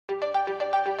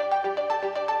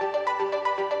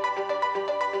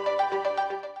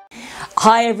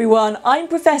Hi everyone, I'm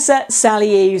Professor Sally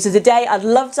Eaves, and today I'd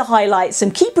love to highlight some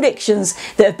key predictions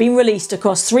that have been released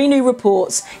across 3 new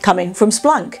reports coming from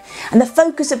Splunk. And the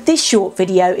focus of this short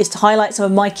video is to highlight some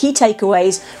of my key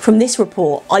takeaways from this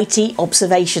report, IT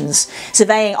Observations,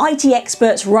 surveying IT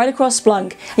experts right across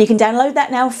Splunk, and you can download that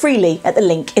now freely at the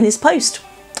link in this post.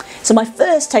 So my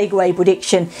first takeaway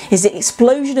prediction is the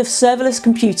explosion of serverless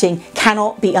computing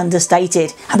cannot be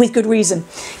understated, and with good reason.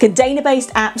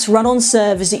 Container-based apps run on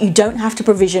servers that you don't have to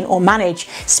provision or manage,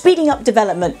 speeding up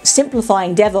development,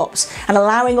 simplifying DevOps, and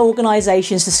allowing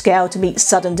organisations to scale to meet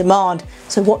sudden demand.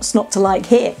 So what's not to like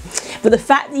here? But the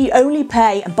fact that you only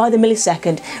pay, and by the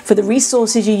millisecond, for the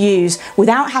resources you use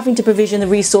without having to provision the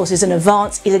resources in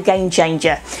advance is a game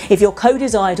changer. If your code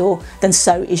is idle, then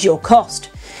so is your cost.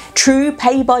 True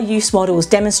pay-by-use models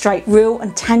demonstrate real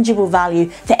and tangible value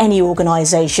for any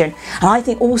organisation, and I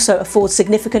think also afford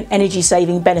significant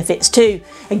energy-saving benefits too.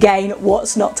 Again,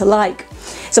 what's not to like?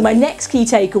 So my next key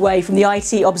takeaway from the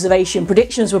IT Observation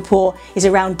Predictions report is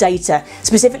around data,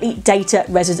 specifically data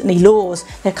residency laws.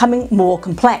 They're becoming more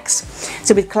complex.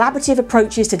 So with collaborative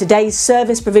approaches to today's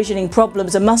service provisioning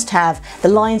problems a must-have, the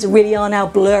lines really are now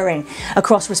blurring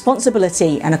across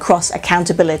responsibility and across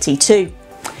accountability too.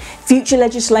 Future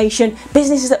legislation,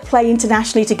 businesses that play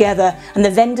internationally together, and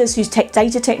the vendors whose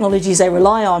data technologies they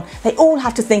rely on, they all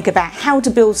have to think about how to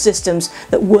build systems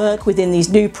that work within these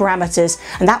new parameters,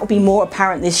 and that will be more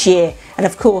apparent this year. And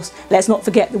of course, let's not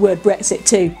forget the word Brexit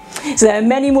too. So there are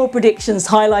many more predictions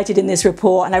highlighted in this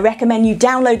report, and I recommend you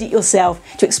download it yourself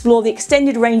to explore the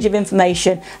extended range of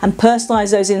information and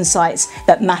personalise those insights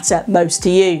that matter most to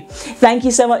you. Thank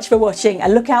you so much for watching,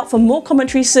 and look out for more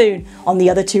commentary soon on the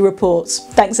other 2 reports.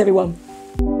 Thanks everyone.